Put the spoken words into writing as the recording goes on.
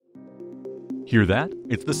Hear that?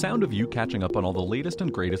 It's the sound of you catching up on all the latest and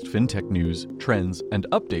greatest fintech news, trends, and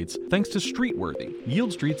updates thanks to Streetworthy,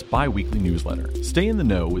 Yield Street's bi-weekly newsletter. Stay in the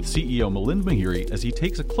know with CEO Milind Mehere as he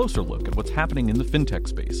takes a closer look at what's happening in the fintech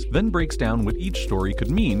space, then breaks down what each story could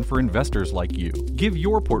mean for investors like you. Give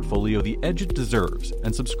your portfolio the edge it deserves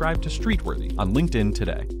and subscribe to Streetworthy on LinkedIn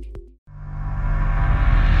today.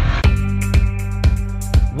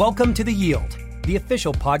 Welcome to The Yield, the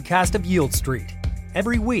official podcast of Yield Street.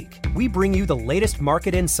 Every week, we bring you the latest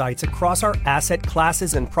market insights across our asset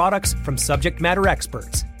classes and products from subject matter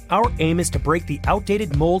experts. Our aim is to break the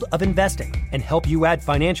outdated mold of investing and help you add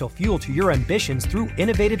financial fuel to your ambitions through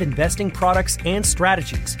innovative investing products and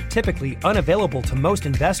strategies, typically unavailable to most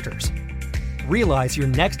investors. Realize your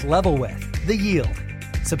next level with The Yield.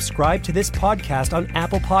 Subscribe to this podcast on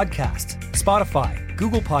Apple Podcasts, Spotify,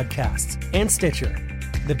 Google Podcasts, and Stitcher.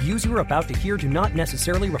 The views you are about to hear do not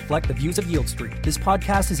necessarily reflect the views of Yield Street. This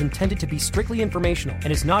podcast is intended to be strictly informational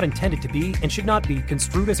and is not intended to be and should not be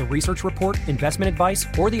construed as a research report, investment advice,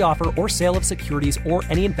 or the offer or sale of securities or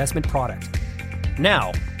any investment product.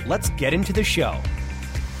 Now, let's get into the show.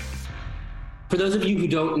 For those of you who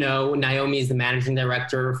don't know, Naomi is the managing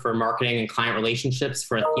director for marketing and client relationships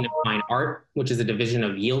for Athena Fine Art, which is a division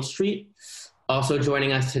of Yield Street. Also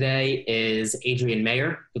joining us today is Adrian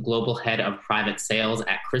Mayer, the global head of private sales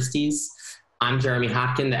at Christie's. I'm Jeremy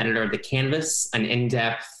Hotkin, the editor of The Canvas, an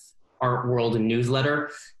in-depth art world newsletter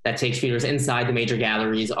that takes readers inside the major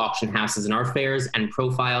galleries, auction houses, and art fairs and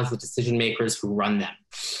profiles the decision makers who run them.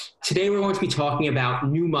 Today, we're going to be talking about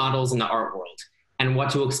new models in the art world and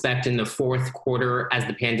what to expect in the fourth quarter as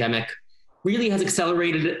the pandemic really has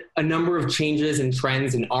accelerated a number of changes and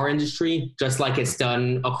trends in our industry, just like it's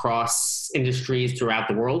done across industries throughout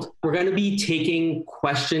the world. We're going to be taking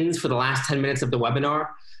questions for the last 10 minutes of the webinar,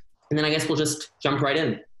 and then I guess we'll just jump right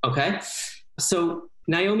in, okay? So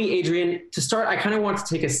Naomi, Adrian, to start, I kind of want to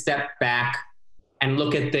take a step back and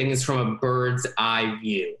look at things from a bird's eye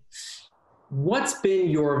view. What's been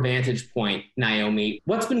your vantage point, Naomi?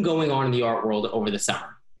 What's been going on in the art world over the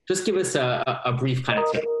summer? Just give us a brief kind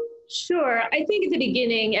of take. Sure. I think at the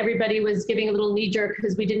beginning, everybody was giving a little knee-jerk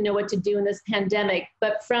because we didn't know what to do in this pandemic.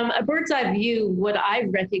 But from a bird's eye view, what I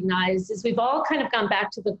recognized is we've all kind of gone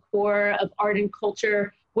back to the core of art and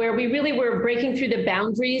culture, where we really were breaking through the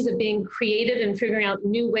boundaries of being creative and figuring out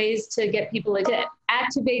new ways to get people to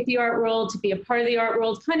activate the art world, to be a part of the art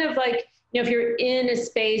world. Kind of like, if you're in a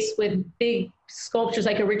space with big sculptures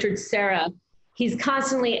like a Richard Serra, he's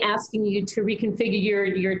constantly asking you to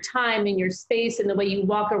reconfigure your time and your space and the way you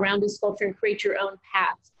walk around a sculpture and create your own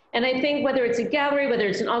path. And I think whether it's a gallery, whether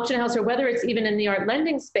it's an auction house, or whether it's even in the art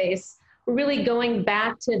lending space, we're really going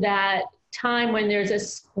back to that time when there's a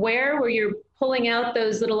square where you're pulling out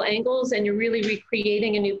those little angles and you're really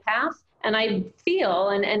recreating a new path. And I feel,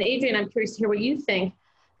 and Adrian, I'm curious to hear what you think,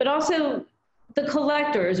 but also the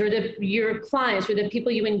collectors or your clients or the people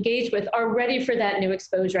you engage with are ready for that new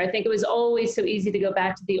exposure. I think it was always so easy to go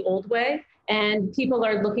back to the old way, and people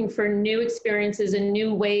are looking for new experiences and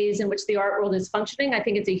new ways in which the art world is functioning. I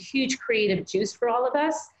think it's a huge creative juice for all of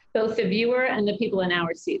us, both the viewer and the people in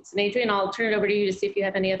our seats. And Adrian, I'll turn it over to you to see if you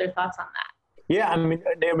have any other thoughts on that. Yeah, I mean,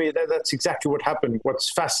 Naomi, that's exactly what happened. What's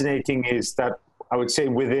fascinating is that I would say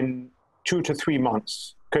within 2 to 3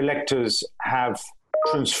 months, collectors have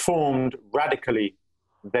transformed radically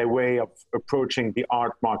their way of approaching the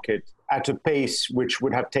art market at a pace which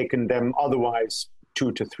would have taken them otherwise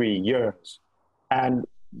 2 to 3 years. And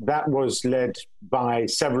that was led by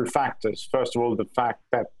several factors. First of all, the fact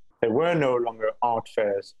that there were no longer art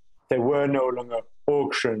fairs, there were no longer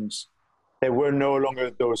auctions, there were no longer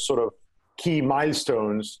those sort of key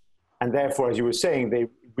milestones. And therefore, as you were saying, they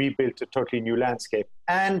rebuilt a totally new landscape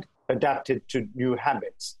and adapted to new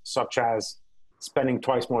habits, such as spending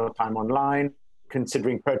twice more time online,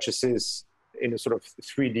 considering purchases in a sort of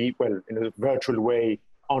 3D, in a virtual way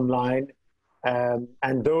online.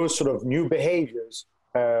 And those sort of new behaviors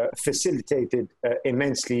facilitated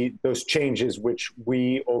immensely those changes which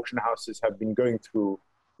we auction houses have been going through,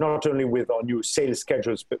 not only with our new sales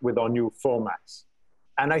schedules, but with our new formats.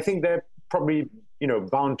 And I think they're probably,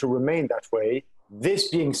 bound to remain that way. This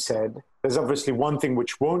being said, there's obviously one thing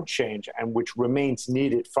which won't change and which remains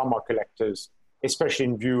needed from our collectors, especially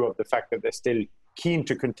in view of the fact that they're still keen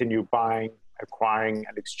to continue buying, acquiring,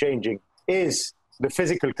 and exchanging, is the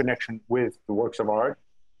physical connection with the works of art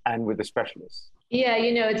and with the specialists. Yeah,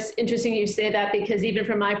 it's interesting you say that, because even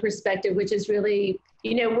from my perspective, which is really,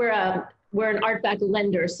 we're an art-backed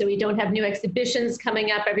lender, so we don't have new exhibitions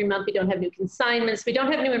coming up every month. We don't have new consignments. We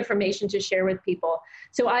don't have new information to share with people.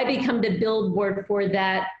 So I become the billboard for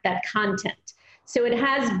that content. So it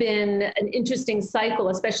has been an interesting cycle,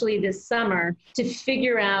 especially this summer, to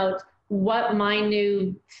figure out what my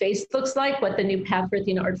new face looks like, what the new path for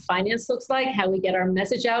Athena Art Finance looks like, how we get our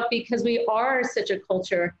message out, because we are such a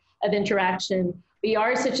culture of interaction. We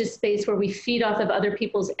are such a space where we feed off of other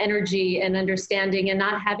people's energy and understanding, and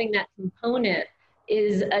not having that component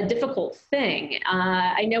is a difficult thing.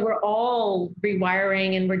 I know we're all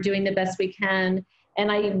rewiring and we're doing the best we can. And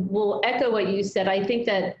I will echo what you said. I think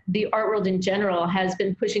that the art world in general has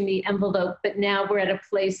been pushing the envelope, but now we're at a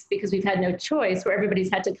place, because we've had no choice, where everybody's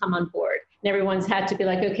had to come on board. And everyone's had to be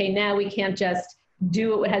like, okay, now we can't just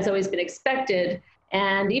do what has always been expected.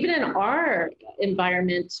 And even in our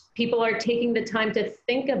environment, people are taking the time to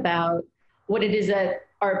think about what it is that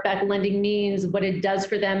art-backed lending means, what it does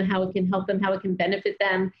for them, how it can help them, how it can benefit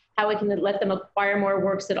them, how it can let them acquire more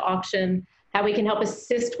works at auction, how we can help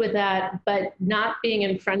assist with that. But not being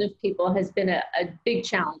in front of people has been a big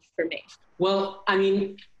challenge for me. Well, I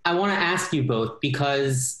mean, I want to ask you both,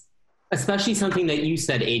 because especially something that you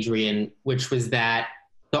said, Adrian, which was that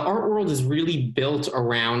the art world is really built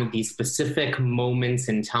around these specific moments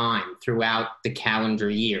in time throughout the calendar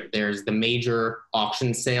year. There's the major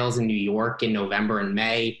auction sales in New York in November and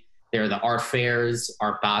May. There are the art fairs,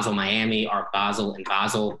 Art Basel Miami, Art Basel in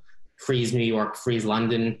Basel, Frieze New York, Frieze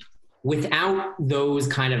London. Without those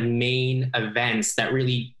kind of main events that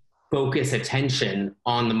really focus attention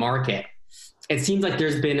on the market, it seems like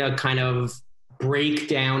there's been a kind of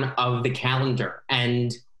breakdown of the calendar,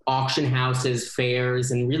 and auction houses, fairs,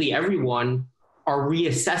 and really everyone are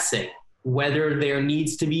reassessing whether there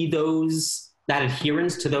needs to be that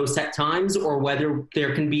adherence to those set times, or whether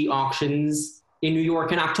there can be auctions in New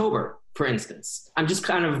York in October, for instance. I'm just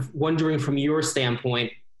kind of wondering from your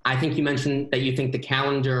standpoint, I think you mentioned that you think the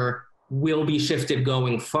calendar will be shifted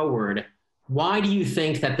going forward. Why do you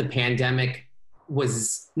think that the pandemic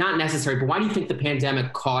was not necessary, but why do you think the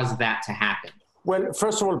pandemic caused that to happen? Well,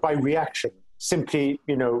 first of all, by reaction. Simply,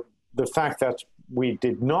 the fact that we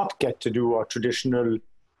did not get to do our traditional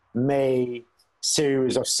May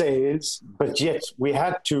series of sales, but yet we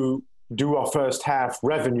had to do our first half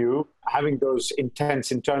revenue, having those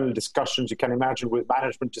intense internal discussions, you can imagine, with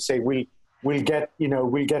management to say we'll get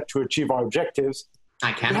to achieve our objectives.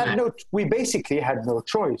 We basically had no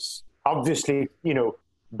choice. Obviously,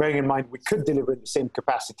 bearing in mind we could deliver in the same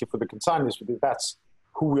capacity for the consignors, because that's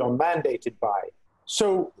who we are mandated by.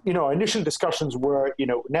 So, our initial discussions were,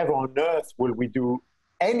 never on earth will we do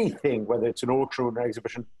anything, whether it's an auction or an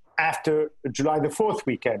exhibition, after July the 4th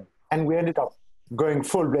weekend. And we ended up going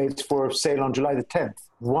full blades for a sale on July the 10th.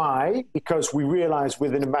 Why? Because we realized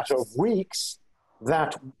within a matter of weeks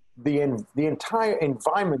that the entire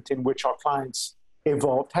environment in which our clients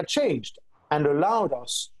evolved had changed and allowed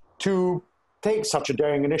us to take such a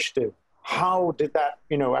daring initiative. How did that,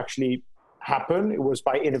 actually happen? It was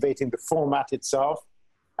by innovating the format itself.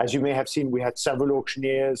 As you may have seen, we had several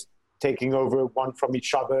auctioneers taking over one from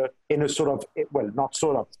each other in a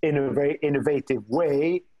in a very innovative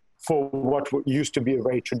way for what used to be a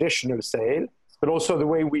very traditional sale, but also the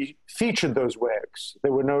way we featured those works. They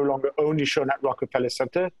were no longer only shown at Rockefeller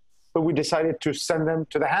Center, but we decided to send them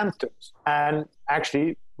to the Hamptons. And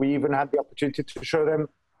actually, we even had the opportunity to show them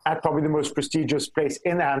at probably the most prestigious place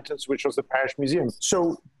in the Hamptons, which was the Parish Museum.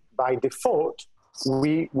 So by default,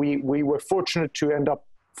 we were fortunate to end up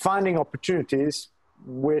finding opportunities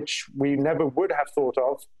which we never would have thought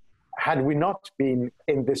of had we not been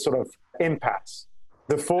in this sort of impasse.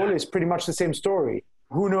 The fall is pretty much the same story.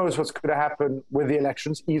 Who knows what's going to happen with the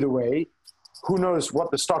elections either way? Who knows how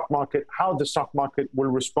the stock market will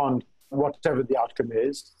respond, whatever the outcome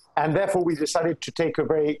is. And therefore, we decided to take a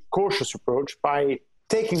very cautious approach by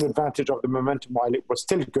taking advantage of the momentum while it was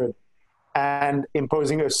still good, and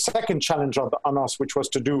imposing a second challenge on us, which was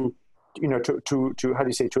to do,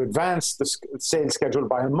 to advance the sales schedule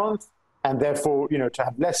by a month, and therefore, to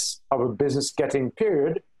have less of a business getting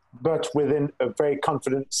period, but within a very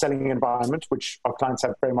confident selling environment, which our clients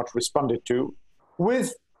have very much responded to,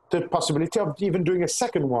 with the possibility of even doing a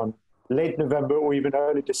second one late November or even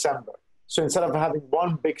early December. So instead of having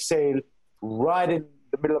one big sale right in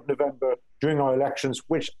the middle of November during our elections,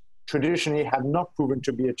 which traditionally have not proven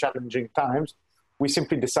to be a challenging times, we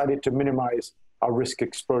simply decided to minimize our risk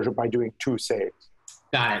exposure by doing two sales.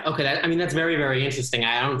 Got it. Okay. That's very, very interesting.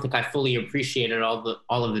 I don't think I fully appreciated all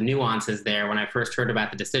of the nuances there when I first heard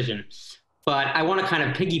about the decision. But I want to kind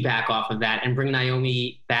of piggyback off of that and bring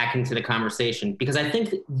Naomi back into the conversation, because I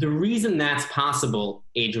think the reason that's possible,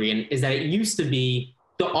 Adrian, is that it used to be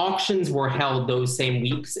the auctions were held those same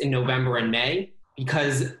weeks in November and May,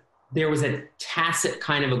 because there was a tacit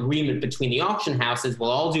kind of agreement between the auction houses. We'll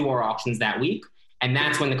all do our auctions that week. And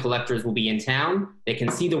that's when the collectors will be in town. They can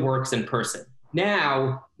see the works in person.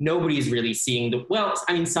 Now, nobody's really seeing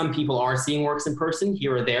some people are seeing works in person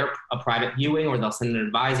here or there, a private viewing, or they'll send an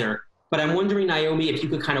advisor. But I'm wondering, Naomi, if you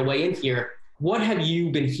could kind of weigh in here, what have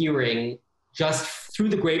you been hearing just through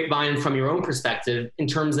the grapevine from your own perspective in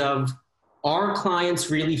terms of, are clients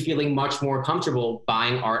really feeling much more comfortable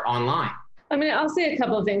buying art online? I mean, I'll say a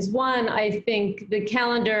couple of things. One, I think the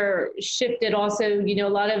calendar shifted also, a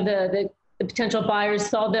lot of the potential buyers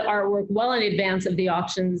saw the artwork well in advance of the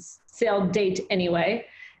auction's sale date anyway.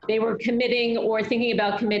 They were committing or thinking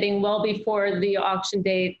about committing well before the auction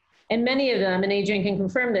date. And many of them, and Adrian can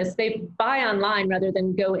confirm this, they buy online rather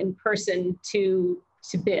than go in person to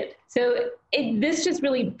bid. So this just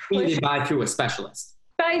really pushed... They buy through a specialist.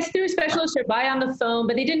 Buy through a specialist or buy on the phone,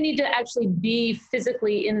 but they didn't need to actually be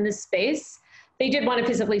physically in the space. They did want to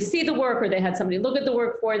physically see the work, or they had somebody look at the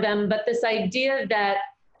work for them. But this idea that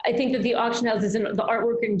I think that the auction houses and the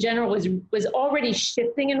artwork in general was already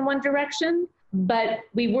shifting in one direction, but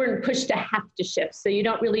we weren't pushed to have to shift. So you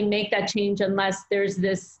don't really make that change unless there's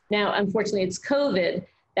this, now unfortunately it's COVID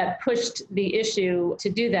that pushed the issue to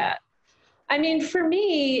do that. I mean, for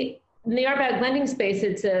me, in the art bag lending space,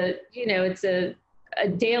 it's a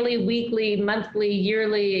daily, weekly, monthly,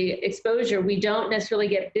 yearly exposure. We don't necessarily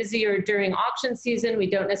get busier during auction season. We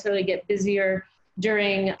don't necessarily get busier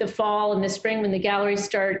during the fall and the spring when the galleries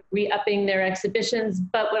start re-upping their exhibitions.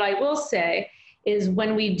 But what I will say is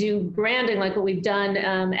when we do branding, like what we've done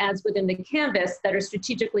ads within the canvas that are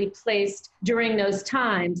strategically placed during those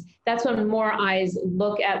times, that's when more eyes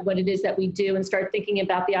look at what it is that we do and start thinking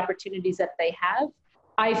about the opportunities that they have.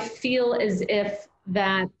 I feel as if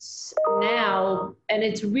that now, and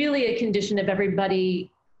it's really a condition of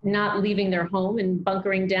everybody not leaving their home and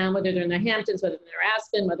bunkering down, whether they're in the Hamptons, whether they're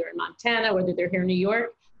Aspen, whether in Montana, whether they're here in New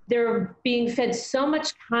York, they're being fed so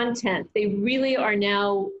much content. They really are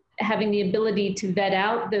now having the ability to vet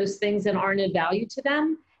out those things that aren't of value to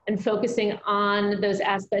them and focusing on those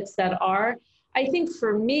aspects that are. I think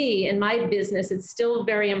for me in my business, it's still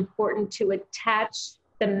very important to attach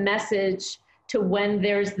the message to when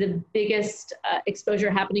there's the biggest exposure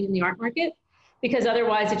happening in the art market, because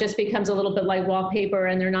otherwise it just becomes a little bit like wallpaper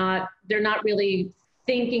and they're not really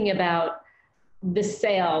thinking about the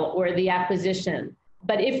sale or the acquisition.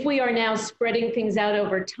 But if we are now spreading things out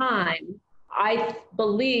over time, I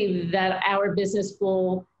believe that our business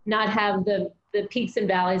will not have the peaks and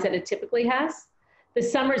valleys that it typically has. The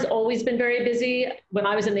summer's always been very busy. When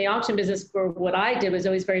I was in the auction business, for what I did was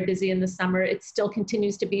always very busy in the summer. It still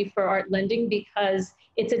continues to be for art lending because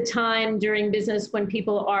it's a time during business when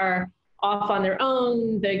people are off on their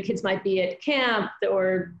own. The kids might be at camp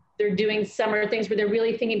or they're doing summer things where they're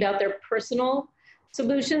really thinking about their personal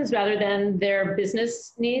solutions rather than their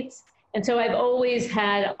business needs. And so I've always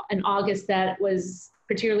had an August that was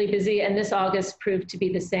particularly busy, and this August proved to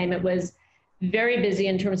be the same. It was very busy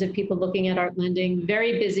in terms of people looking at art lending,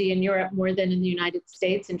 very busy in Europe more than in the United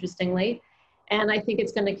States, interestingly. And I think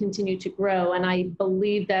it's going to continue to grow. And I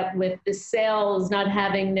believe that with the sales not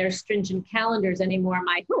having their stringent calendars anymore,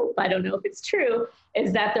 my hope, I don't know if it's true,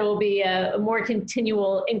 is that there will be a more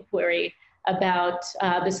continual inquiry about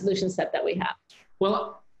the solution set that we have.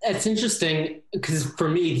 Well, it's interesting because for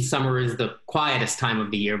me, summer is the quietest time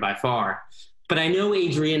of the year by far. But I know,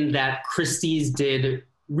 Adrian, that Christie's did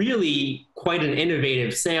really quite an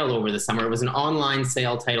innovative sale over the summer. It was an online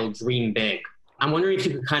sale titled Dream Big. I'm wondering if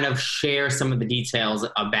you could kind of share some of the details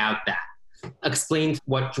about that. Explain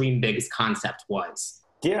what Dream Big's concept was.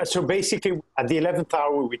 Yeah, so basically at the 11th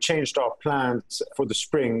hour, we changed our plans for the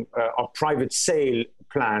spring, our private sale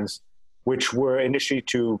plans, which were initially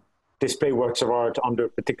to display works of art under a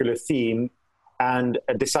particular theme, and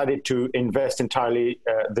decided to invest entirely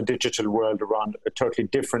the digital world around a totally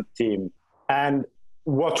different theme. And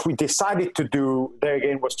what we decided to do there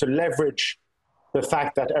again was to leverage the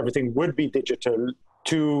fact that everything would be digital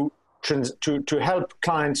to help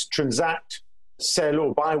clients transact, sell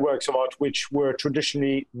or buy works of art which were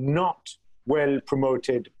traditionally not well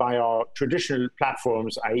promoted by our traditional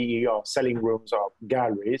platforms, i.e. our selling rooms, our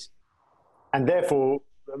galleries, and therefore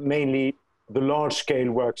mainly the large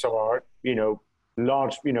scale works of art,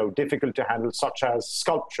 large, difficult to handle, such as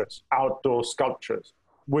sculptures, outdoor sculptures,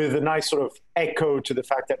 with a nice sort of echo to the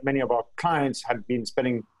fact that many of our clients had been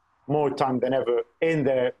spending more time than ever in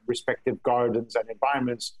their respective gardens and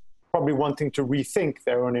environments, probably wanting to rethink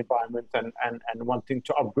their own environment and wanting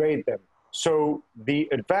to upgrade them. So the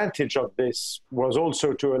advantage of this was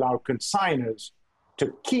also to allow consigners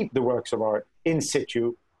to keep the works of art in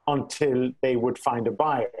situ until they would find a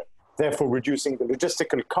buyer, therefore reducing the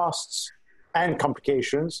logistical costs and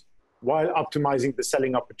complications while optimizing the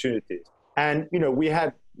selling opportunities. And, we had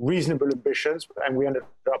reasonable ambitions, and we ended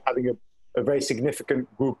up having a very significant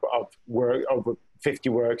group of work, over 50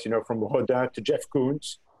 works, from Rodin to Jeff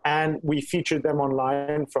Koons. And we featured them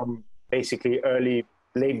online from basically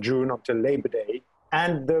late June until Labor Day.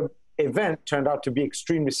 And the event turned out to be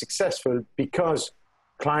extremely successful because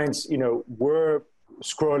clients, were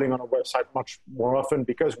scrolling on our website much more often,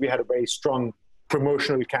 because we had a very strong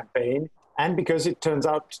promotional campaign, and because it turns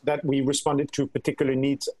out that we responded to particular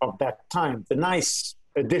needs of that time. The nice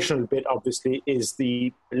additional bit, obviously, is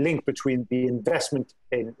the link between the investment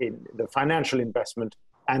in the financial investment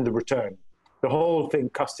and the return. The whole thing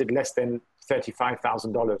costed less than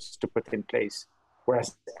 $35,000 to put in place,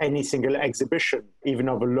 whereas any single exhibition, even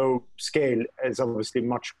of a low scale, is obviously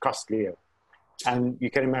much costlier. And you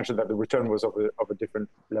can imagine that the return was of a different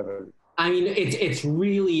level. I mean, it's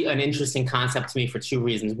really an interesting concept to me for two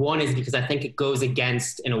reasons. One is because I think it goes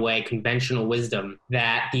against, in a way, conventional wisdom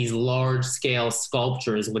that these large-scale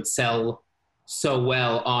sculptures would sell so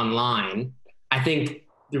well online. I think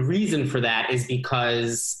the reason for that is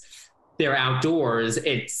because they're outdoors.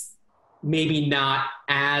 It's maybe not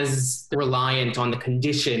as reliant on the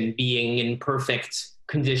condition being in perfect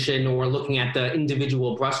condition or looking at the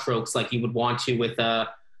individual brushstrokes like you would want to with a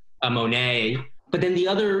Monet. But then the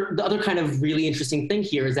other kind of really interesting thing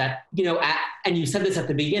here is that, and you said this at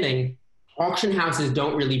the beginning, auction houses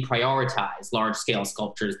don't really prioritize large scale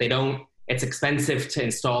sculptures. It's expensive to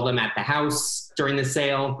install them at the house during the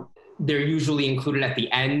sale. They're usually included at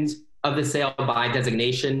the end of the sale by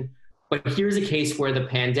designation. But here's a case where the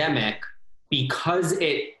pandemic, because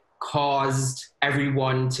it caused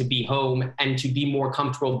everyone to be home and to be more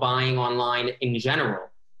comfortable buying online in general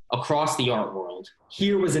across the art world.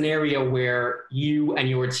 Here was an area where you and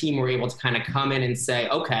your team were able to kind of come in and say,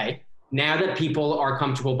 okay, now that people are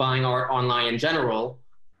comfortable buying art online in general,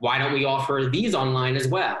 why don't we offer these online as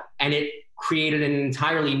well? And it created an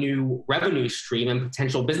entirely new revenue stream and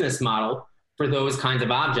potential business model for those kinds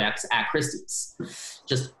of objects at Christie's.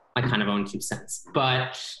 Just my kind of own 2 cents.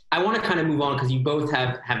 But I want to kind of move on because you both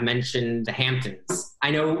have mentioned the Hamptons.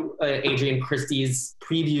 I know Adrian, Christie's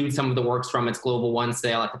previewed some of the works from its Global One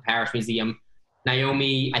sale at the Parish Museum.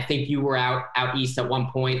 Naomi, I think you were out east at one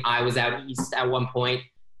point. I was out east at one point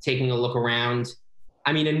taking a look around.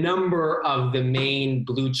 I mean, a number of the main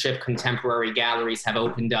blue chip contemporary galleries have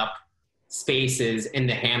opened up spaces in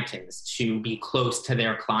the Hamptons to be close to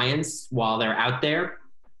their clients while they're out there.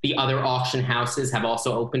 The other auction houses have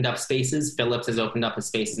also opened up spaces. Phillips has opened up a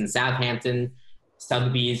space in Southampton.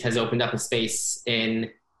 Sotheby's has opened up a space in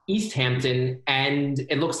East Hampton. And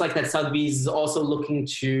it looks like that Sotheby's is also looking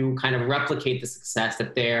to kind of replicate the success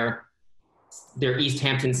that their East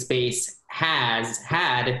Hampton space has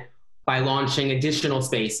had by launching additional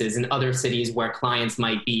spaces in other cities where clients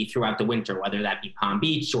might be throughout the winter, whether that be Palm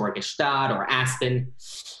Beach or Gstaad or Aspen.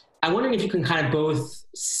 I'm wondering if you can kind of both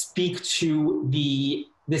speak to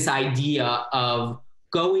this idea of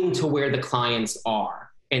going to where the clients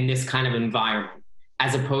are in this kind of environment,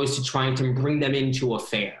 as opposed to trying to bring them into a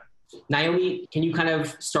fair. Naomi, can you kind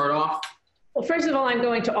of start off? Well, first of all, I'm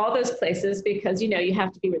going to all those places because, you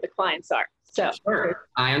have to be where the clients are. So sure.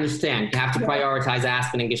 I understand. You have to prioritize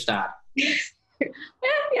Aspen and Gstaad.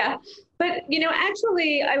 Yeah. But,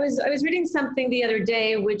 actually, I was reading something the other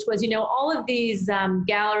day, which was, all of these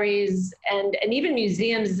galleries and even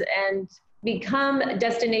museums and become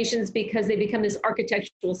destinations because they become this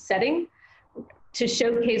architectural setting to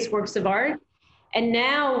showcase works of art. And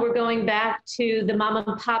now we're going back to the mom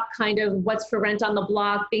and pop kind of what's for rent on the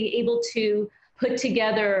block, being able to put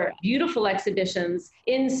together beautiful exhibitions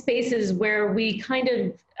in spaces where we kind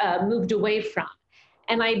of moved away from.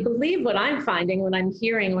 And I believe what I'm finding, what I'm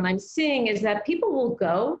hearing, what I'm seeing is that people will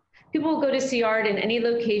go to see art in any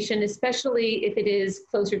location, especially if it is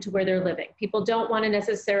closer to where they're living. People don't want to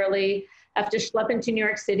necessarily have to schlep into New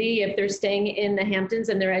York City if they're staying in the Hamptons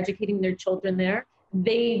and they're educating their children there.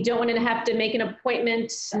 They don't want to have to make an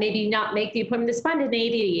appointment, maybe not make the appointment. The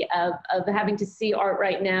spontaneity of having to see art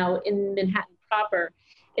right now in Manhattan proper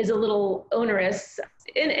is a little onerous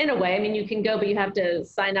in a way. I mean, you can go, but you have to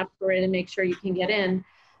sign up for it and make sure you can get in.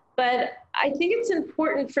 But I think it's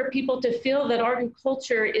important for people to feel that art and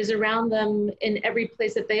culture is around them in every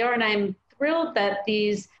place that they are. And I'm thrilled that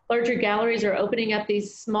these larger galleries are opening up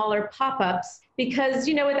these smaller pop-ups because,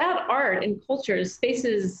 without art and culture,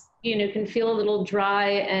 spaces, can feel a little dry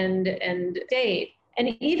and staid.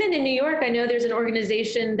 And even in New York, I know there's an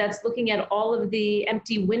organization that's looking at all of the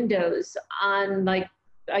empty windows on,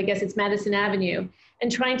 I guess it's Madison Avenue,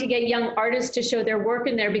 and trying to get young artists to show their work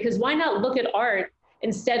in there, because why not look at art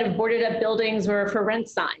instead of boarded up buildings or a for rent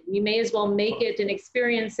sign. You may as well make it an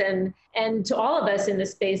experience and to all of us in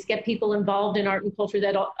this space, get people involved in art and culture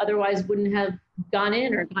that otherwise wouldn't have gone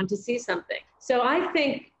in or gone to see something. So I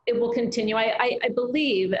think it will continue. I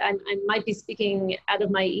believe, and I might be speaking out of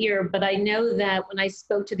my ear, but I know that when I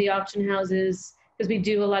spoke to the auction houses, because we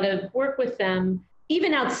do a lot of work with them,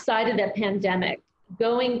 even outside of that pandemic,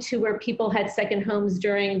 going to where people had second homes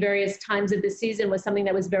during various times of the season was something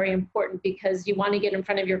that was very important, because you want to get in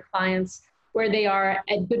front of your clients where they are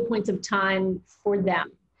at good points of time for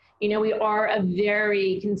them. You know, we are a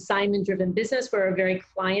very consignment-driven business. We're a very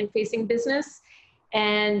client-facing business,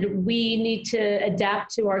 and we need to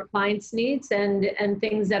adapt to our clients' needs and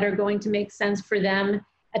things that are going to make sense for them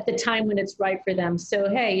at the time when it's right for them. So,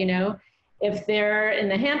 hey, you know, if they're in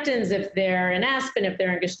the Hamptons, if they're in Aspen, if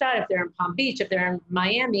they're in Gestalt, if they're in Palm Beach, if they're in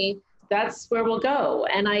Miami, that's where we'll go.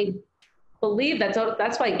 And I believe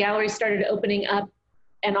that's why galleries started opening up,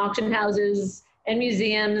 and auction houses and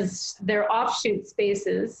museums, their offshoot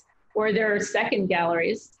spaces or their second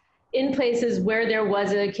galleries in places where there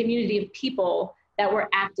was a community of people that were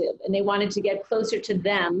active and they wanted to get closer to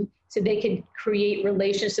them so they could create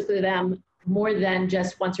relationships with them more than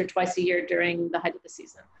just once or twice a year during the height of the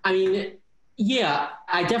season. I mean, yeah,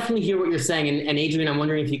 I definitely hear what you're saying. And Adrian, I'm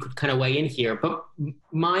wondering if you could kind of weigh in here. But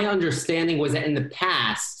my understanding was that in the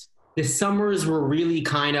past, the summers were really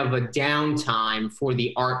kind of a downtime for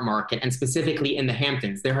the art market, and specifically in the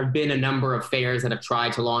Hamptons. There have been a number of fairs that have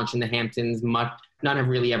tried to launch in the Hamptons. None have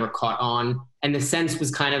really ever caught on. And the sense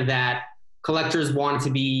was kind of that collectors wanted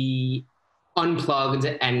to be unplugged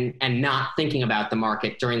and not thinking about the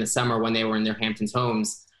market during the summer when they were in their Hamptons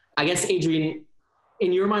homes. I guess, Adrian,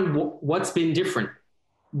 in your mind, what's been different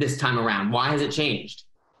this time around? Why has it changed?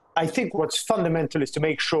 I think what's fundamental is to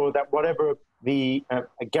make sure that whatever the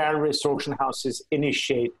galleries, auction houses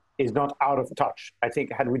initiate is not out of touch. I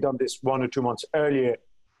think had we done this 1 or 2 months earlier,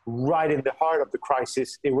 right in the heart of the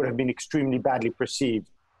crisis, it would have been extremely badly perceived.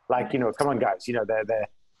 Like, you know, come on, guys, you know, there are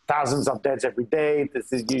thousands of deaths every day.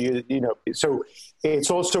 This is, you know, so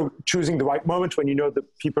it's also choosing the right moment when you know that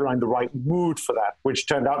people are in the right mood for that, which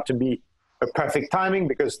turned out to be a perfect timing,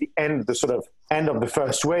 because the end of the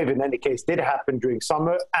first wave, in any case, did happen during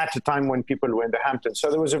summer at a time when people were in the Hamptons. So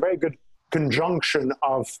there was a very good conjunction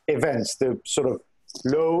of events, the sort of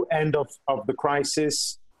low end of the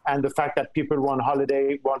crisis and the fact that people were on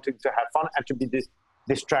holiday wanting to have fun and to be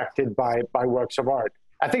distracted by works of art.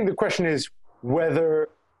 I think the question is whether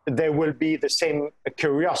there will be the same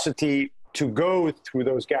curiosity to go through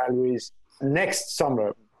those galleries next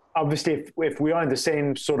summer. Obviously, if we are in the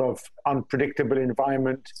same sort of unpredictable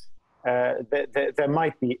environment, there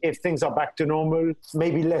might be. If things are back to normal,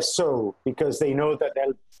 maybe less so, because they know that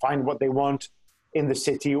they'll find what they want in the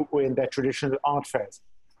city or in their traditional art fairs.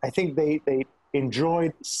 I think they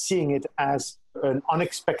enjoyed seeing it as an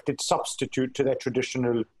unexpected substitute to their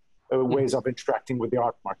traditional ways of interacting with the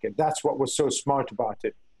art market. That's what was so smart about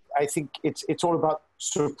it. I think it's all about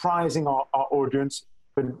surprising our audience,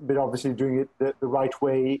 but obviously doing it the right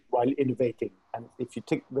way while innovating. And if you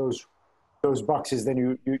tick those boxes, then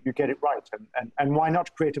you get it right. And why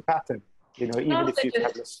not create a pattern? You know, even if you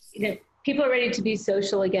have this. You know, people are ready to be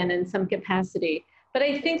social again in some capacity. But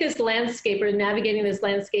I think this landscape, or navigating this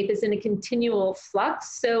landscape, is in a continual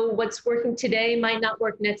flux. So what's working today might not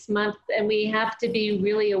work next month, and we have to be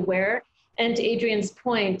really aware. And to Adrian's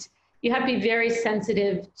point, you have to be very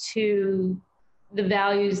sensitive to the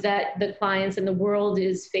values that the clients and the world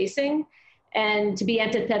is facing, and to be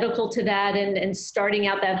antithetical to that and starting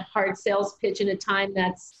out that hard sales pitch in a time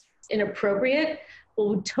that's inappropriate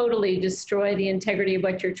will totally destroy the integrity of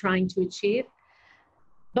what you're trying to achieve.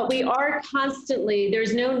 But we are constantly,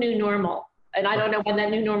 there's no new normal. And I don't know when that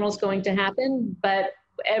new normal is going to happen, but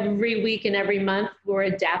every week and every month we're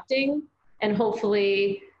adapting, and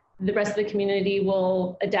hopefully the rest of the community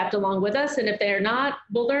will adapt along with us. And if they're not,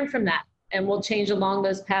 we'll learn from that and we'll change along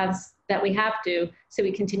those paths that we have to, so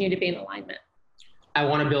we continue to be in alignment. I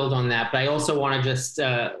want to build on that, but I also want to just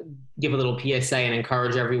give a little PSA and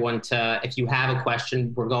encourage everyone to, if you have a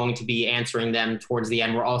question, we're going to be answering them towards the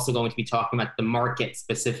end. We're also going to be talking about the market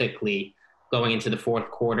specifically going into the fourth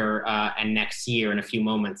quarter and next year in a few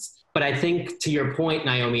moments. But I think, to your point,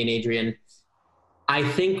 Naomi and Adrian, I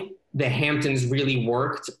think the Hamptons really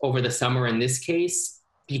worked over the summer in this case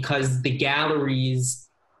because the galleries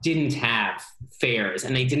didn't have fairs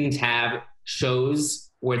and they didn't have shows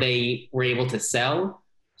where they were able to sell.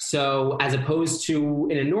 So as opposed to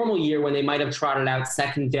in a normal year when they might have trotted out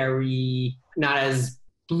secondary, not as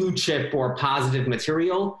blue chip or positive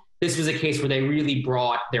material, this was a case where they really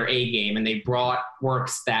brought their A game and they brought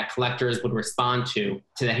works that collectors would respond to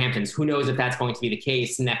the Hamptons. Who knows if that's going to be the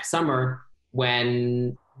case next summer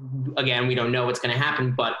when, again, we don't know what's going to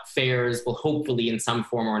happen, but fairs will hopefully in some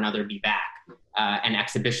form or another be back, and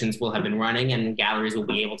exhibitions will have been running and galleries will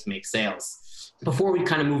be able to make sales. Before we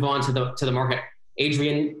kind of move on to the market,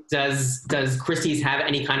 Adrian, does Christie's have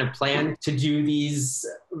any kind of plan to do these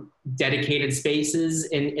dedicated spaces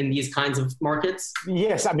in these kinds of markets?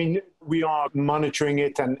 Yes, I mean, we are monitoring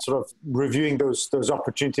it and sort of reviewing those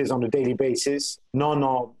opportunities on a daily basis. None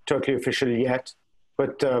are totally official yet,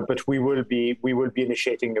 but we will be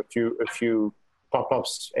initiating a few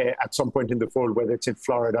pop-ups at some point in the fall, whether it's in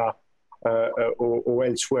Florida or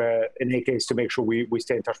elsewhere, in any case, to make sure we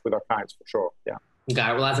stay in touch with our clients for sure. Yeah.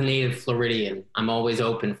 Got it. Well, as a native Floridian, I'm always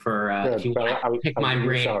open for if you want to pick my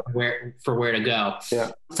brain where to go.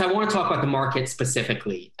 Yeah. So I want to talk about the market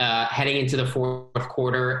specifically, heading into the fourth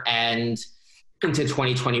quarter and into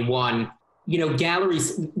 2021. You know,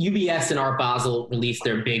 galleries, UBS and Art Basel released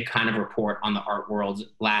their big kind of report on the art world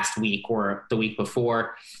last week or the week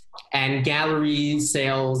before, and gallery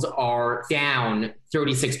sales are down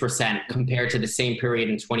 36% compared to the same period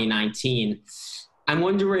in 2019. I'm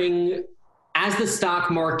wondering, as the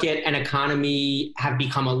stock market and economy have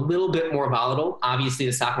become a little bit more volatile, obviously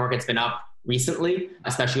the stock market's been up recently,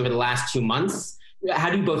 especially over the last 2 months. How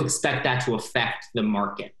do you both expect that to affect the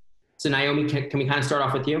market? So Naomi, can we kind of start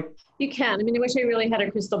off with you? You can. I mean, I wish I really had a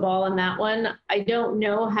crystal ball on that one. I don't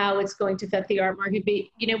know how it's going to affect the art market. But,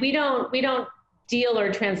 you know, we don't deal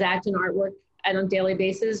or transact in artwork on a daily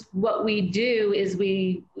basis. What we do is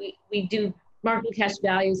we do market cash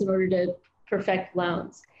values in order to perfect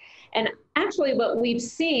loans. And actually what we've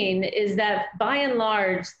seen is that by and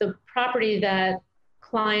large, the property that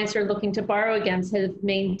clients are looking to borrow against has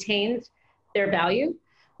maintained their value.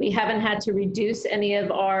 We haven't had to reduce any of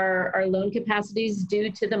our loan capacities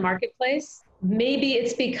due to the marketplace. Maybe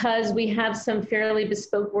it's because we have some fairly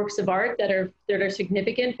bespoke works of art that are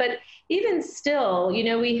significant, but even still, you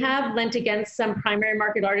know, we have lent against some primary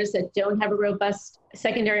market artists that don't have a robust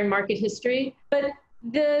secondary market history. But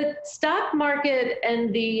the stock market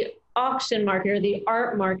and the auction market or the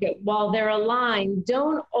art market, while they're aligned,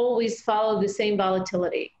 don't always follow the same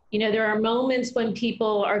volatility. You know, there are moments when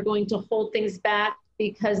people are going to hold things back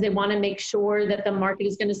because they want to make sure that the market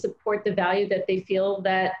is going to support the value that they feel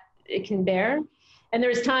that it can bear. And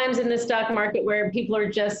there's times in the stock market where people are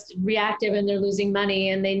just reactive and they're losing money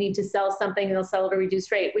and they need to sell something and they'll sell at a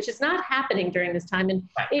reduced rate, which is not happening during this time. And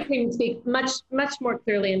Adrian can speak much more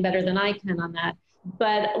clearly and better than I can on that.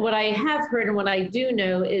 But what I have heard and what I do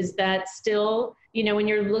know is that still, you know, when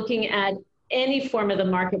you're looking at any form of the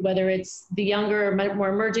market, whether it's the younger, more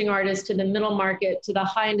emerging artists to the middle market, to the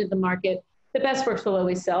high end of the market, the best works will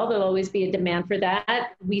always sell. There'll always be a demand for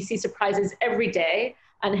that. We see surprises every day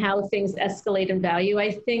on how things escalate in value.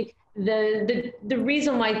 I think the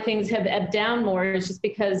reason why things have ebbed down more is just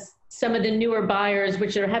because some of the newer buyers,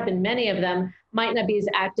 which there have been many of them, might not be as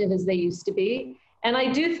active as they used to be. And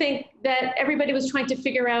I do think that everybody was trying to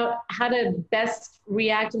figure out how to best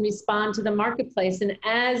react and respond to the marketplace. And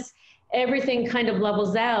as everything kind of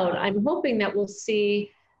levels out, I'm hoping that we'll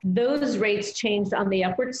see those rates change on the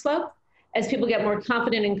upward slope as people get more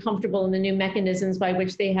confident and comfortable in the new mechanisms by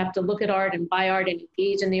which they have to look at art and buy art and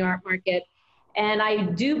engage in the art market. And I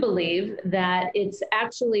do believe that it's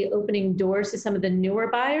actually opening doors to some of the newer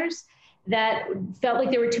buyers that felt like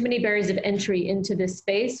there were too many barriers of entry into this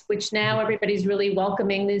space, which now everybody's really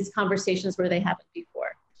welcoming these conversations where they haven't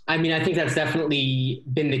before. I mean, I think that's definitely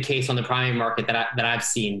been the case on the primary market that I've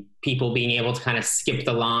seen. People being able to kind of skip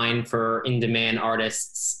the line for in-demand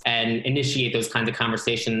artists and initiate those kinds of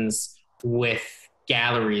conversations with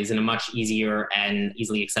galleries in a much easier and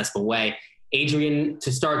easily accessible way. Adrian,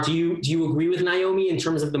 to start, do you agree with Naomi in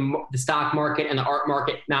terms of the stock market and the art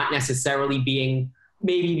market not necessarily being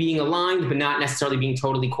aligned, but not necessarily being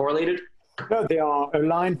totally correlated? No, they are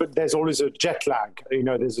aligned, but there's always a jet lag. You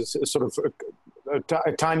know, there's a sort of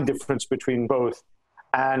a time difference between both.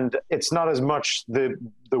 And it's not as much the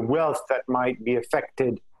wealth that might be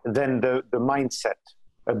affected than the mindset.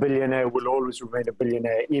 A billionaire will always remain a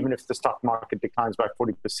billionaire, even if the stock market declines by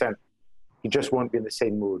 40%. He just won't be in the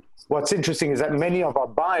same mood. What's interesting is that many of our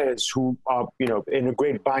buyers who are, you know, in a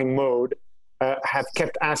great buying mode have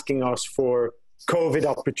kept asking us for COVID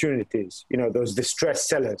opportunities, you know, those distressed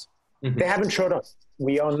sellers. Mm-hmm. They haven't showed up.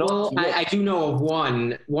 We are not. Well, I do know of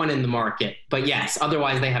one in the market, but yes,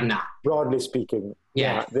 otherwise they have not. Broadly speaking.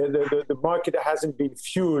 Yeah. The market hasn't been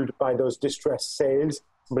fueled by those distressed sales,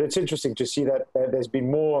 but it's interesting to see that there's been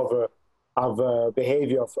more of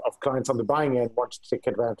behavior of clients on the buying end wanted to take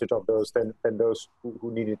advantage of those than those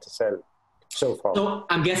who needed to sell so far. So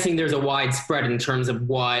I'm guessing there's a wide spread in terms of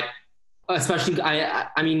what, especially,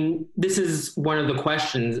 I mean, this is one of the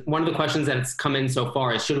questions that's come in so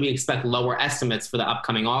far is, should we expect lower estimates for the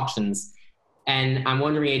upcoming auctions? And I'm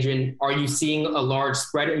wondering, Adrian, are you seeing a large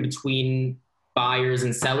spread in between buyers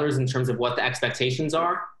and sellers in terms of what the expectations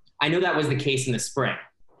are? I know that was the case in the spring.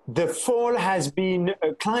 The fall has been,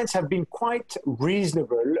 clients have been quite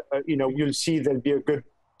reasonable. You'll see there'll be a good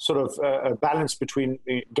sort of a balance between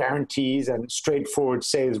guarantees and straightforward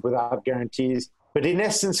sales without guarantees. But in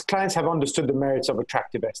essence, clients have understood the merits of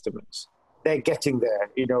attractive estimates. They're getting there.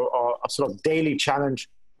 Our sort of daily challenge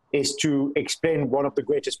is to explain one of the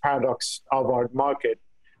greatest paradoxes of our market,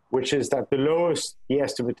 which is that the lowest the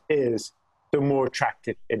estimate is, the more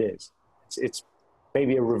attractive it is. It's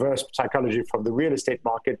maybe a reverse psychology from the real estate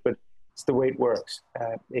market, but it's the way it works.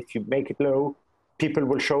 If you make it low, people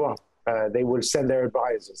will show up. They will send their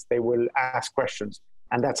advisors. They will ask questions.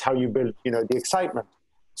 And that's how you build, the excitement.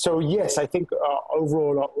 So yes, I think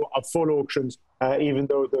overall our fall auctions, even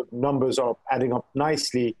though the numbers are adding up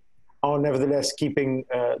nicely, are nevertheless keeping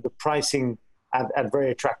the pricing at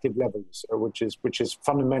very attractive levels, which is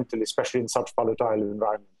fundamental, especially in such volatile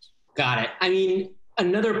environments. Got it. I mean,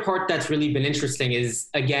 another part that's really been interesting is,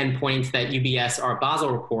 again, pointing to that UBS Art Basel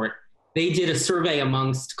report. They did a survey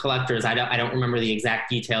amongst collectors. I don't remember the exact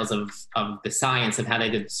details of the science of how they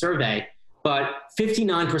did the survey, but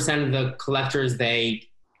 59% of the collectors they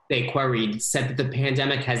queried said that the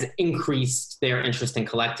pandemic has increased their interest in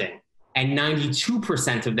collecting. And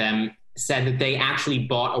 92% of them said that they actually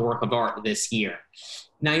bought a work of art this year.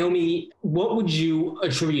 Naomi, what would you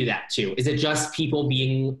attribute that to? Is it just people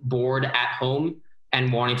being bored at home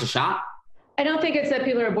and wanting to shop? I don't think it's that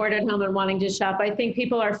people are bored at home and wanting to shop. I think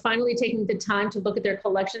people are finally taking the time to look at their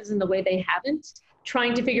collections in the way they haven't,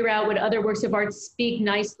 trying to figure out what other works of art speak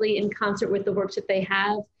nicely in concert with the works that they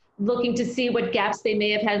have, looking to see what gaps they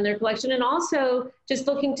may have had in their collection, and also just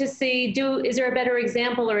looking to see, is there a better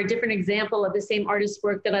example or a different example of the same artist's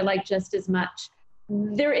work that I like just as much?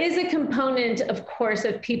 There is a component, of course,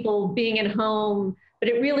 of people being at home, but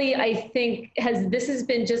it really, I think, this has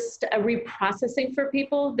been just a reprocessing for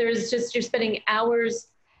people. You're spending hours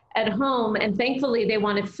at home, and thankfully they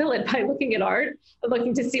want to fill it by looking at art,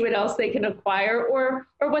 looking to see what else they can acquire or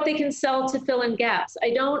what they can sell to fill in gaps.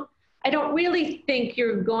 I don't really think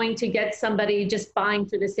you're going to get somebody just buying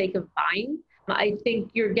for the sake of buying. I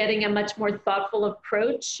think you're getting a much more thoughtful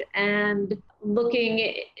approach and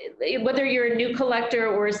looking, whether you're a new collector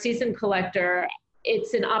or a seasoned collector,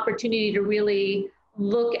 it's an opportunity to really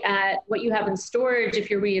look at what you have in storage, if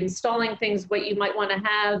you're reinstalling things, what you might want to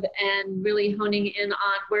have, and really honing in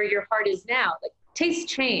on where your heart is now. Like, tastes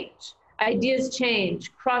change, ideas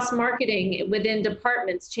change, cross-marketing within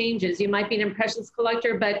departments changes. You might be an impressionist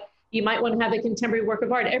collector, but you might want to have a contemporary work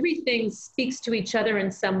of art. Everything speaks to each other in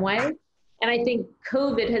some way. And I think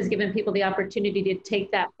COVID has given people the opportunity to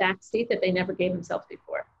take that back seat that they never gave themselves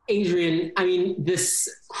before. Adrian, I mean, this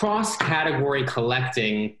cross-category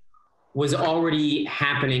collecting was already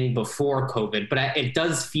happening before COVID, but it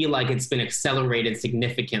does feel like it's been accelerated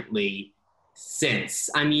significantly since.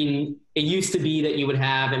 I mean, it used to be that you would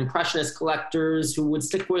have impressionist collectors who would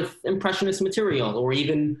stick with impressionist material, or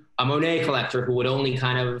even a Monet collector who would only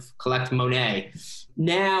kind of collect Monet.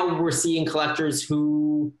 Now we're seeing collectors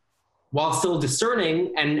who, while still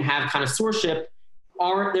discerning and have kind of sourceship,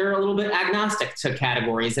 they're a little bit agnostic to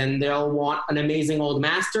categories, and they'll want an amazing old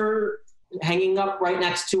master hanging up right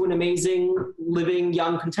next to an amazing living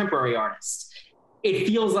young contemporary artist. It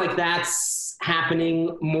feels like that's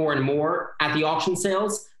happening more and more at the auction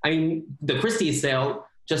sales. I mean, the Christie's sale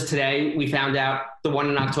just today, we found out the one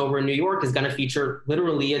in October in New York is going to feature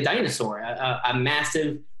literally a dinosaur, a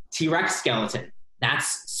massive T-Rex skeleton.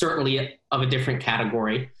 That's certainly of a different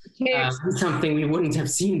category, something we wouldn't have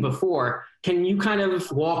seen before. Can you kind of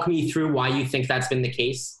walk me through why you think that's been the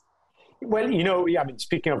case? Well,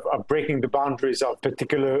 speaking of breaking the boundaries of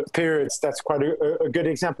particular periods, that's quite a good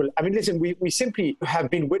example. I mean, listen, we simply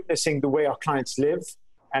have been witnessing the way our clients live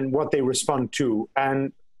and what they respond to.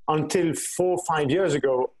 And until 4 or 5 years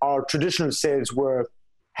ago, our traditional sales were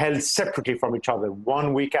held separately from each other,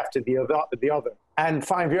 1 week after the other. And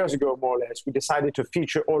 5 years ago, more or less, we decided to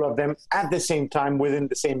feature all of them at the same time within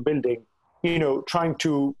the same building, trying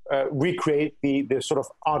to recreate the sort of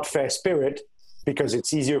art fair spirit, because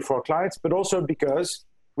it's easier for our clients, but also because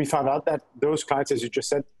we found out that those clients, as you just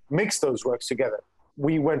said, mix those works together.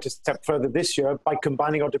 We went a step further this year by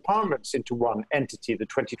combining our departments into one entity, the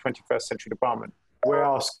 21st Century Department, where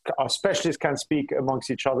our specialists can speak amongst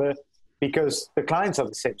each other because the clients are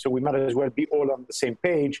the same. So we might as well be all on the same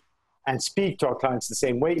page and speak to our clients the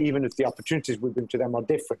same way, even if the opportunities we bring to them are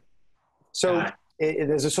different. So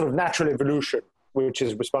there's a sort of natural evolution, which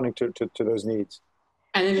is responding to those needs.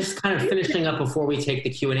 And then just kind of finishing up before we take the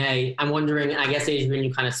Q&A, I'm wondering, I guess, Adrian,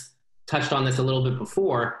 you kind of touched on this a little bit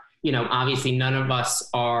before, obviously none of us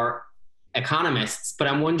are economists, but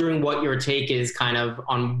I'm wondering what your take is kind of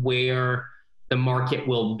on where the market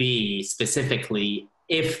will be specifically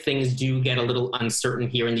if things do get a little uncertain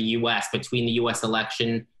here in the US between the US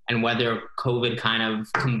election and whether COVID kind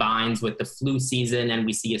of combines with the flu season and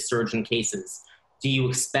we see a surge in cases. Do you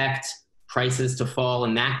expect prices to fall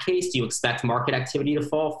in that case? Do you expect market activity to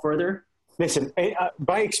fall further? Listen,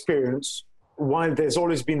 by experience, while there's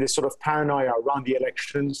always been this sort of paranoia around the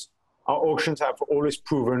elections, our auctions have always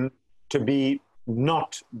proven to be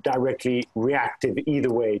not directly reactive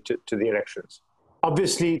either way to the elections.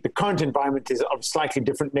 Obviously, the current environment is of slightly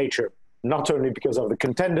different nature, not only because of the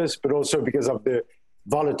contenders, but also because of the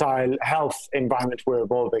volatile health environment we're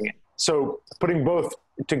evolving in. So putting both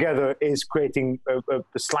together is creating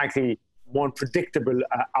a slightly more predictable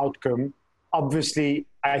outcome. Obviously,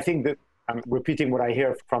 I think that I'm repeating what I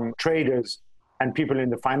hear from traders and people in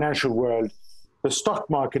the financial world, the stock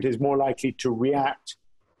market is more likely to react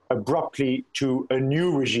abruptly to a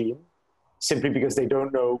new regime simply because they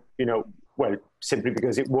don't know, simply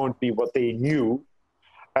because it won't be what they knew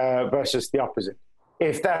versus the opposite.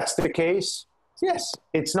 If that's the case, yes,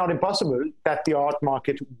 it's not impossible that the art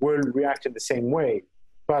market will react in the same way,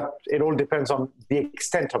 but it all depends on the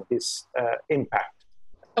extent of this impact.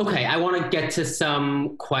 Okay, I want to get to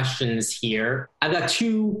some questions here. I've got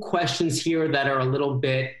two questions here that are a little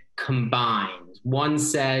bit combined. One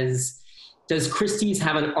says, does Christie's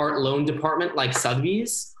have an art loan department like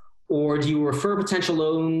Sotheby's, or do you refer potential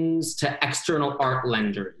loans to external art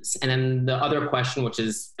lenders? And then the other question, which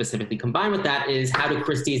is specifically combined with that, is how do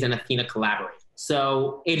Christie's and Athena collaborate?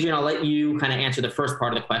 So, Adrian, I'll let you kind of answer the first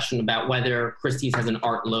part of the question about whether Christie's has an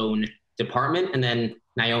art loan department. And then,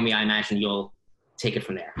 Naomi, I imagine you'll take it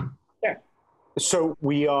from there. Sure. So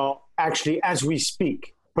we are actually, as we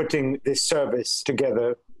speak, putting this service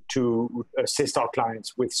together to assist our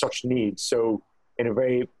clients with such needs. So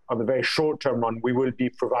on the very short-term run, we will be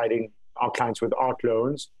providing our clients with art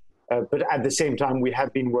loans. But at the same time, we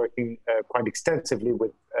have been working quite extensively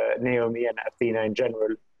with Naomi and Athena in general.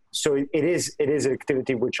 So it is an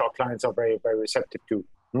activity which our clients are very, very receptive to.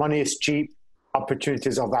 Money is cheap,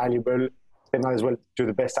 opportunities are valuable. They might as well do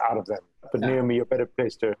the best out of them. But Naomi, you're better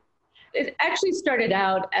placed to. It actually started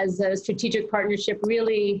out as a strategic partnership,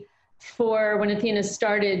 really, for when Athena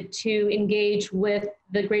started to engage with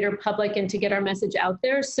the greater public and to get our message out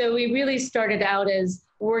there. So we really started out as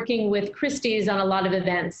working with Christie's on a lot of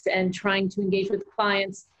events and trying to engage with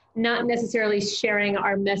clients, not necessarily sharing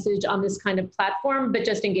our message on this kind of platform, but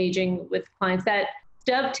just engaging with clients. That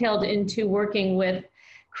dovetailed into working with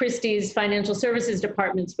Christie's financial services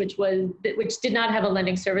departments, which did not have a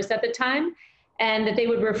lending service at the time, and that they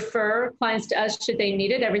would refer clients to us should they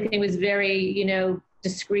need it. Everything was very,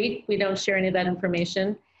 discreet. We don't share any of that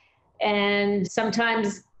information. And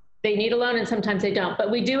sometimes they need a loan and sometimes they don't. But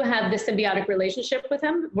we do have this symbiotic relationship with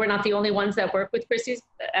them. We're not the only ones that work with Christie's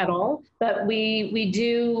at all, but we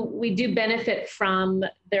do benefit from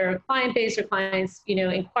their client base or clients,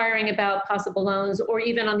 inquiring about possible loans, or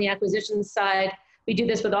even on the acquisition side. We do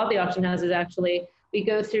this with all the auction houses, actually. We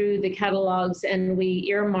go through the catalogs and we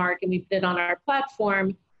earmark and we put it on our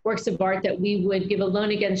platform works of art that we would give a loan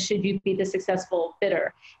against should you be the successful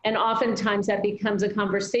bidder. And oftentimes that becomes a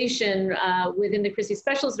conversation within the Christie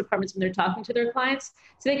Specialist departments when they're talking to their clients,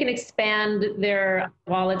 so they can expand their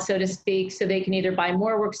wallet, so to speak, so they can either buy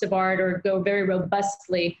more works of art or go very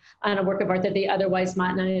robustly on a work of art that they otherwise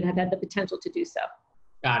might not have had the potential to do so.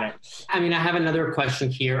 Got it. I mean, I have another question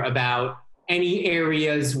here about any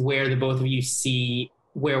areas where the both of you see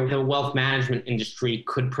where the wealth management industry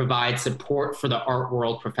could provide support for the art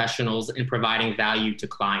world professionals in providing value to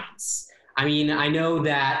clients. I mean, I know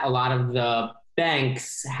that a lot of the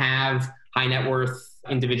banks have high net worth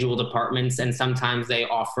individual departments, and sometimes they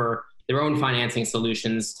offer their own financing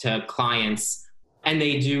solutions to clients. And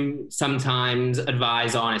they do sometimes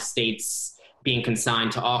advise on estates being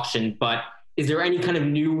consigned to auction. But is there any kind of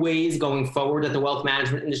new ways going forward that the wealth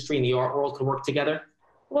management industry and the art world could work together?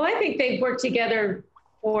 Well, I think they've worked together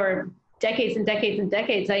for decades and decades and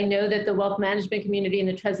decades. I know that the wealth management community and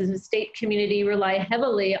the trust and estate community rely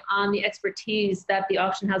heavily on the expertise that the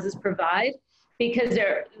auction houses provide, because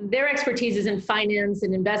their expertise is in finance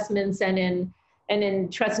and investments and in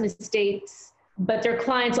trust and estates. But their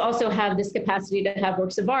clients also have this capacity to have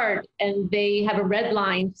works of art, and they have a red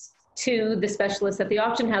line to the specialists at the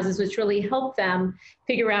auction houses, which really help them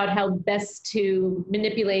figure out how best to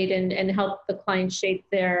manipulate and help the client shape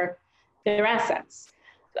their assets.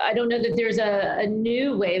 I don't know that there's a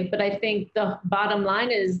new wave, but I think the bottom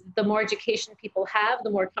line is the more education people have, the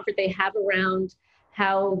more comfort they have around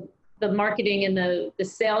how the marketing and the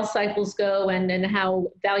sales cycles go and how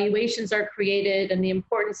valuations are created, and the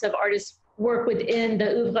importance of artists' work within the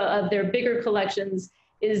oeuvre of their bigger collections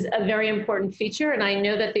is a very important feature. And I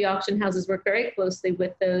know that the auction houses work very closely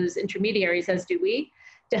with those intermediaries, as do we,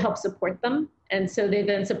 to help support them. And so they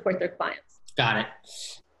then support their clients. Got it.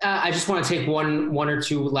 I just want to take one or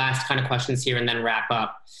two last kind of questions here and then wrap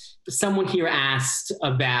up. Someone here asked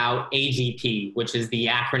about AGP, which is the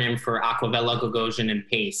acronym for Acquavella, Gagosian, and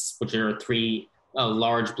Pace, which are three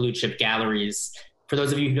large blue chip galleries. For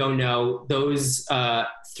those of you who don't know, those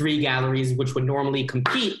three galleries, which would normally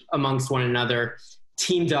compete amongst one another,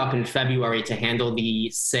 teamed up in February to handle the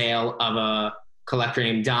sale of a collector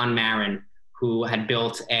named Don Marin, who had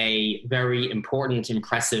built a very important,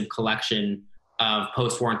 impressive collection of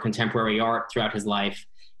post-war and contemporary art throughout his life.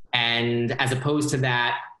 And as opposed to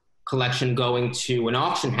that collection going to an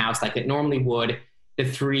auction house like it normally would, the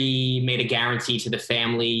three made a guarantee to the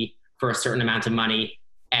family for a certain amount of money,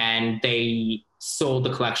 and they sold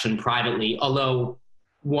the collection privately, although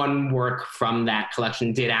one work from that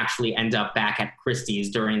collection did actually end up back at Christie's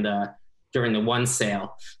during the one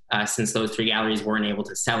sale, since those three galleries weren't able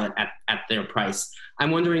to sell it at their price.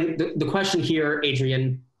 I'm wondering, the question here,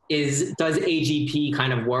 Adrian, is does AGP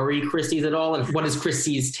kind of worry Christie's at all? And what is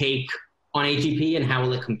Christie's take on AGP, and how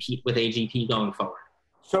will it compete with AGP going forward?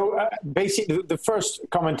 So basically, the first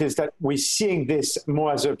comment is that we're seeing this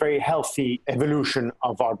more as a very healthy evolution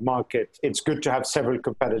of our market. It's good to have several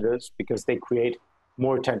competitors because they create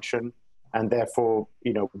more attention and therefore,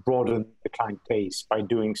 broaden the client base by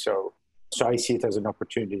doing so. So I see it as an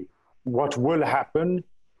opportunity. What will happen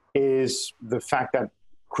is the fact that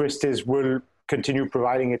Christie's will continue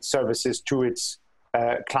providing its services to its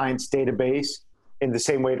clients' database in the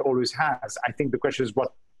same way it always has. I think the question is,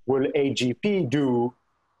 what will AGP do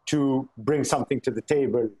to bring something to the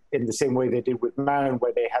table in the same way they did with Marin,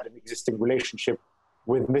 where they had an existing relationship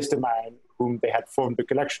with Mr. Marin, whom they had formed the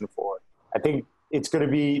collection for. I think it's going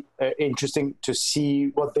to be interesting to see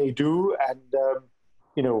what they do, and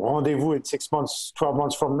rendezvous in 6 months, 12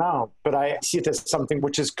 months from now. But I see it as something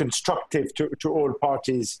which is constructive to all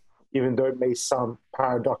parties, even though it may sound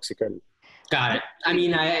paradoxical. Got it. I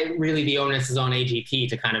mean, really the onus is on AGP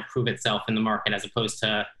to kind of prove itself in the market as opposed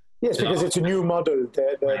to... Yes, because it's a new model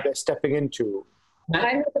they're stepping into.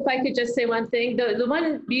 I hope if I could just say one thing. The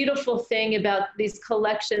one beautiful thing about these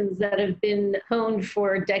collections that have been honed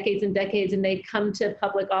for decades and decades and they come to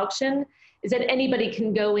public auction is that anybody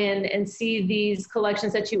can go in and see these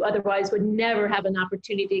collections that you otherwise would never have an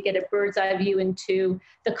opportunity to get a bird's eye view into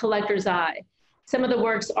the collector's eye. Some of the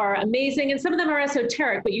works are amazing and some of them are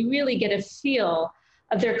esoteric, but you really get a feel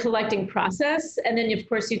of their collecting process. And then, of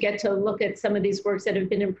course, you get to look at some of these works that have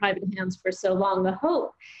been in private hands for so long. The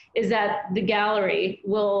hope is that the gallery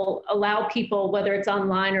will allow people, whether it's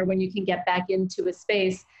online or when you can get back into a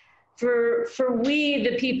space, for we,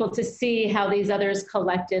 the people, to see how these others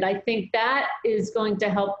collected. I think that is going to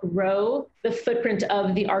help grow the footprint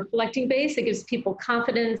of the art collecting base. It gives people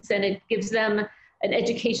confidence and it gives them an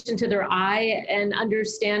education to their eye and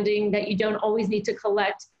understanding that you don't always need to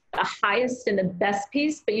collect the highest and the best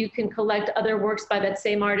piece, but you can collect other works by that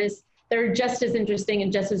same artist that are just as interesting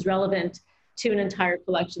and just as relevant to an entire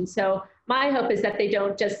collection. So my hope is that they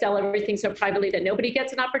don't just sell everything so privately that nobody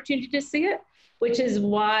gets an opportunity to see it, which is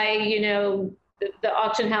why, the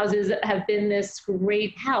auction houses have been this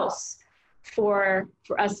great house for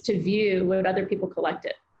us to view what other people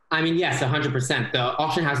collected. I mean, yes, 100%. The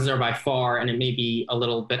auction houses are by far, and it may be a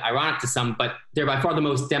little bit ironic to some, but they're by far the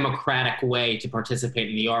most democratic way to participate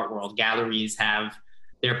in the art world. Galleries have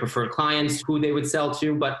their preferred clients who they would sell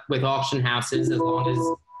to, but with auction houses, as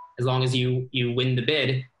long as you win the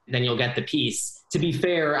bid, then you'll get the piece. To be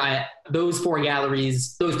fair, those three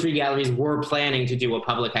galleries were planning to do a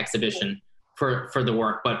public exhibition for the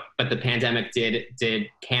work, but the pandemic did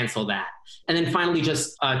cancel that. And then finally,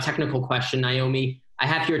 just a technical question, Naomi. I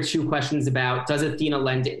have here two questions about, does Athena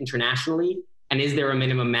lend internationally? And is there a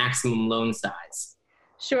minimum maximum loan size?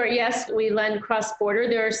 Sure, yes, we lend cross-border.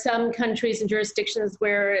 There are some countries and jurisdictions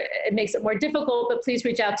where it makes it more difficult, but please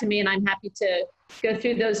reach out to me and I'm happy to go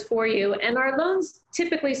through those for you. And our loans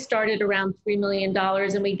typically start at around $3 million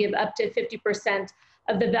and we give up to 50%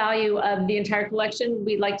 of the value of the entire collection.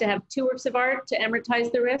 We'd like to have 2 works of art to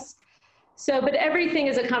amortize the risk. But everything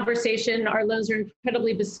is a conversation. Our loans are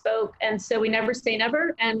incredibly bespoke. And so we never say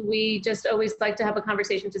never. And we just always like to have a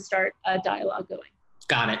conversation to start a dialogue going.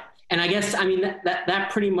 Got it. And I guess, that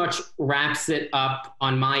pretty much wraps it up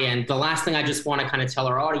on my end. The last thing I just want to kind of tell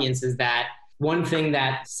our audience is that one thing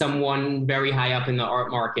that someone very high up in the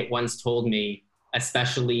art market once told me,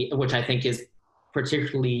 especially, which I think is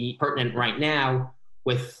particularly pertinent right now,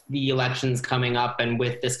 with the elections coming up and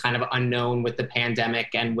with this kind of unknown with the pandemic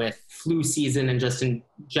and with flu season and just in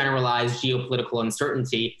generalized geopolitical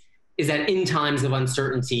uncertainty, is that in times of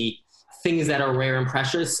uncertainty, things that are rare and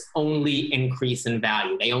precious only increase in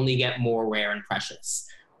value. They only get more rare and precious.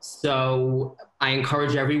 So I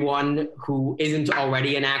encourage everyone who isn't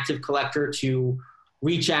already an active collector to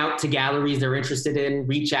reach out to galleries they're interested in,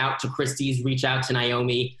 reach out to Christie's, reach out to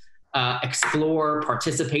Naomi, explore,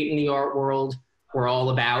 participate in the art world. We're all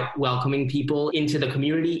about welcoming people into the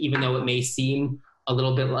community, even though it may seem a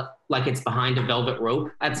little bit like it's behind a velvet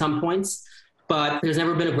rope at some points. But there's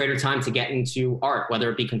never been a greater time to get into art, whether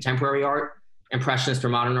it be contemporary art, impressionist or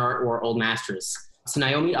modern art, or old masters. So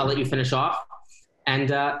Naomi, I'll let you finish off. And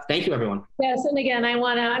thank you, everyone. Yes, and again, I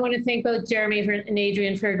want to thank both Jeremy and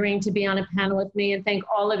Adrian for agreeing to be on a panel with me, and thank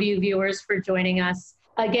all of you viewers for joining us.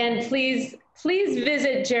 Again, please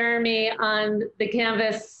visit Jeremy on the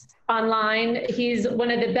Canvas online. He's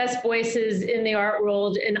one of the best voices in the art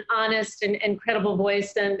world, an honest and credible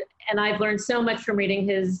voice. And I've learned so much from reading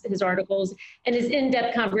his articles and his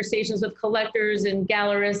in-depth conversations with collectors and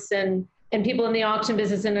gallerists and people in the auction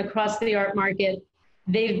business and across the art market.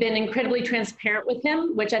 They've been incredibly transparent with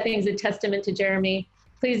him, which I think is a testament to Jeremy.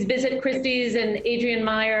 Please visit Christie's and Adrian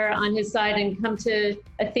Meyer on his site and come to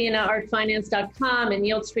athenaartfinance.com and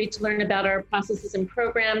Yield Street to learn about our processes and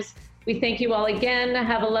programs. We thank you all again.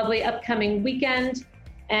 Have a lovely upcoming weekend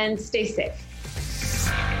and stay safe.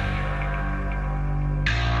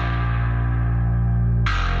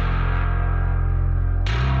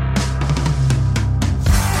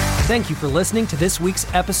 Thank you for listening to this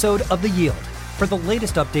week's episode of The Yield. For the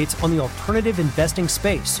latest updates on the alternative investing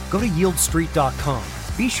space, go to yieldstreet.com.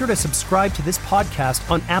 Be sure to subscribe to this podcast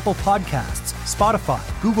on Apple Podcasts, Spotify,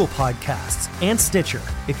 Google Podcasts, and Stitcher.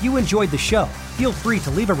 If you enjoyed the show, feel free to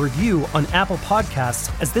leave a review on Apple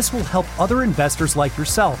Podcasts, as this will help other investors like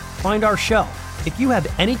yourself find our show. If you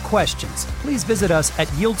have any questions, please visit us at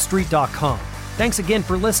yieldstreet.com. Thanks again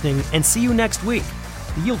for listening, and see you next week.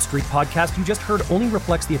 The Yield Street podcast you just heard only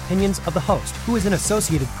reflects the opinions of the host, who is an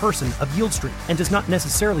associated person of Yield Street, and does not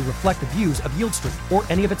necessarily reflect the views of Yield Street or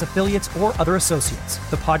any of its affiliates or other associates.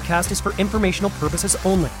 The podcast is for informational purposes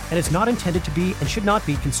only and is not intended to be and should not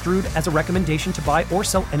be construed as a recommendation to buy or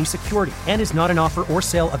sell any security, and is not an offer or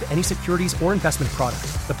sale of any securities or investment product.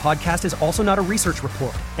 The podcast is also not a research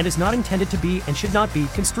report and is not intended to be and should not be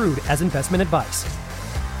construed as investment advice.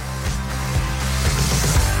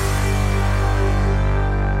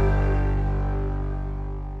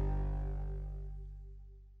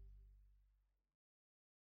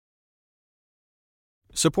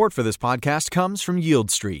 Support for this podcast comes from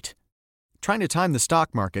Yield Street. Trying to time the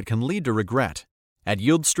stock market can lead to regret. At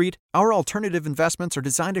Yield Street, our alternative investments are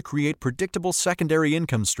designed to create predictable secondary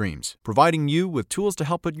income streams, providing you with tools to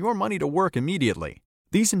help put your money to work immediately.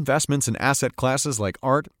 These investments in asset classes like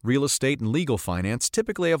art, real estate, and legal finance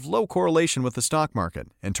typically have low correlation with the stock market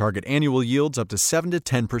and target annual yields up to 7 to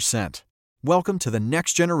 10%. Welcome to the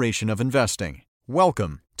next generation of investing.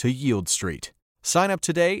 Welcome to Yield Street. Sign up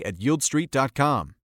today at yieldstreet.com.